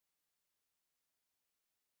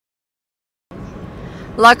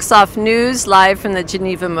Luxoft News, live from the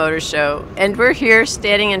Geneva Motor Show. And we're here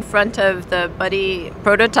standing in front of the Budii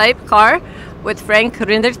prototype car with Frank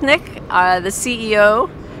Rinderknecht, the CEO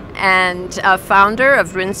and founder of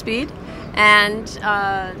Rinspeed, and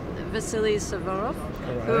Vasiliy Suvorov,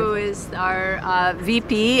 who is our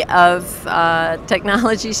VP of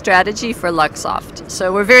Technology Strategy for Luxoft.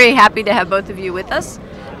 So we're very happy to have both of you with us.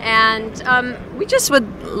 And we just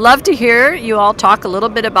would love to hear you all talk a little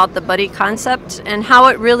bit about the Budii concept and how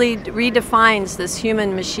it really redefines this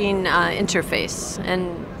human-machine interface.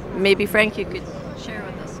 And maybe, Frank, you could share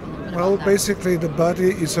with us a little bit Well, about that. basically the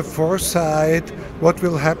Budii is a foresight what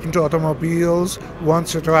will happen to automobiles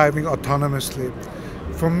once you're driving autonomously.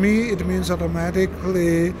 For me, it means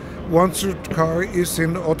automatically once the car is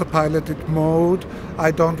in autopiloted mode, I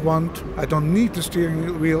don't need the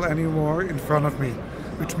steering wheel anymore in front of me,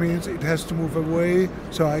 which means it has to move away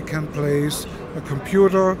so I can place a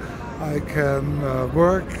computer, I can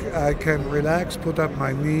work, I can relax, put up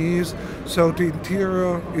my knees. So the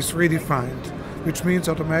interior is redefined, which means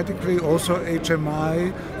automatically also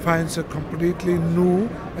HMI finds a completely new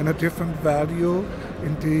and a different value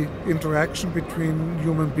in the interaction between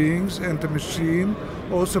human beings and the machine,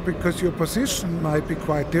 also because your position might be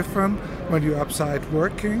quite different when you're upside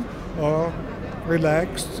working or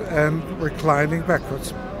relaxed and reclining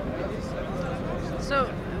backwards.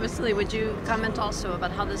 So, Vasiliy, would you comment also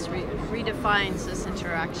about how this redefines this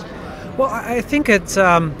interaction? Well, I think it's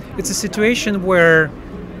a situation where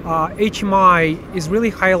HMI is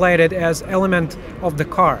really highlighted as element of the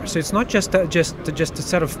car. So it's not just a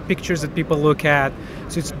set of pictures that people look at.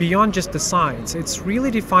 So it's beyond just the science. It really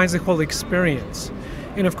defines the whole experience.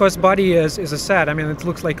 And of course, Budii, as I said, I mean, it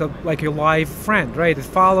looks like your live friend, right? It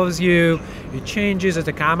follows you, it changes, it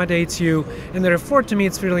accommodates you, and therefore, to me,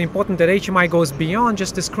 it's really important that HMI goes beyond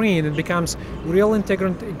just the screen and becomes real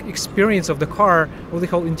integral experience of the car, of the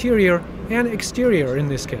whole interior and exterior in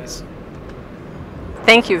this case.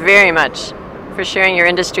 Thank you very much for sharing your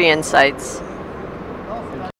industry insights.